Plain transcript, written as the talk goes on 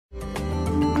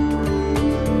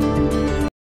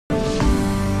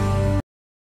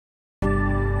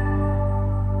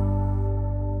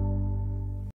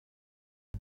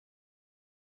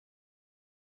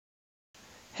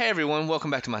Hey everyone,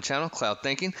 welcome back to my channel, Cloud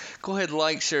Thinking. Go ahead,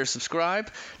 like, share, subscribe.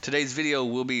 Today's video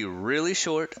will be really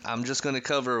short. I'm just going to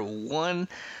cover one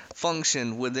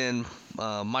function within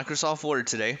Microsoft Word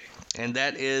today, and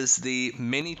that is the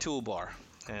mini toolbar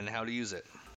and how to use it.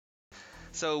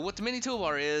 So what the mini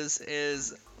toolbar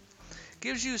is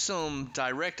gives you some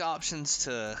direct options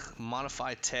to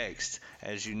modify text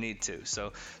as you need to.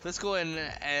 So let's go ahead and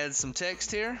add some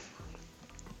text here.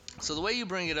 So the way you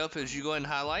bring it up is you go ahead and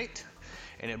highlight,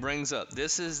 and it brings up.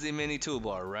 This is the mini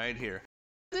toolbar right here.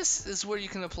 This is where you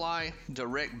can apply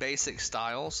direct basic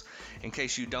styles in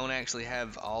case you don't actually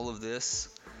have all of this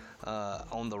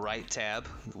on the right tab,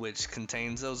 which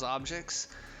contains those objects.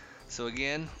 So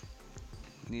again,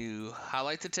 you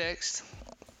highlight the text,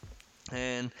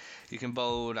 and you can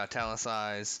bold,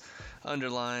 italicize,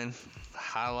 underline,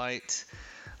 highlight,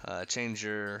 change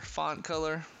your font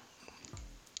color.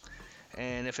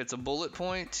 And if it's a bullet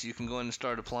point, you can go in and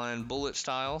start applying bullet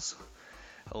styles,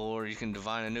 or you can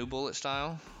define a new bullet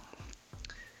style.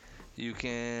 You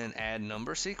can add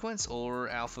number sequence or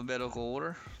alphabetical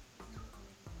order,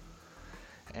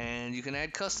 and you can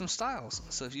add custom styles.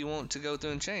 So if you want to go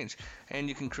through and change, and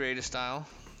you can create a style,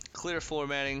 clear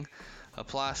formatting,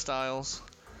 apply styles.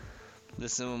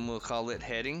 This one we'll call it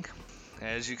heading.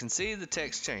 As you can see, the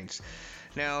text changed.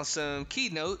 Now, some key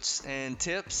notes and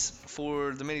tips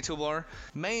for the mini toolbar.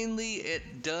 Mainly,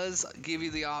 it does give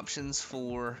you the options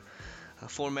for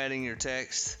formatting your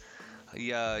text,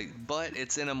 but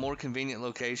it's in a more convenient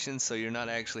location, so you're not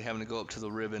actually having to go up to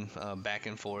the ribbon back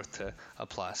and forth to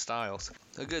apply styles.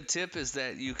 A good tip is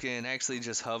that you can actually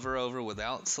just hover over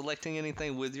without selecting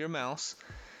anything with your mouse.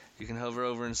 You can hover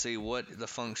over and see what the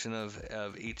function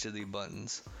of each of the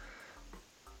buttons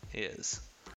is.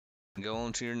 Go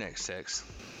on to your next text.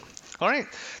 Alright,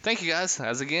 thank you guys.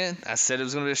 As again, I said it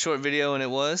was going to be a short video, and it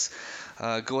was.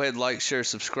 Go ahead, like, share,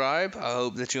 subscribe. I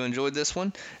hope that you enjoyed this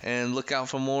one, and look out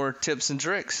for more tips and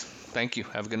tricks. Thank you.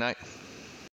 Have a good night.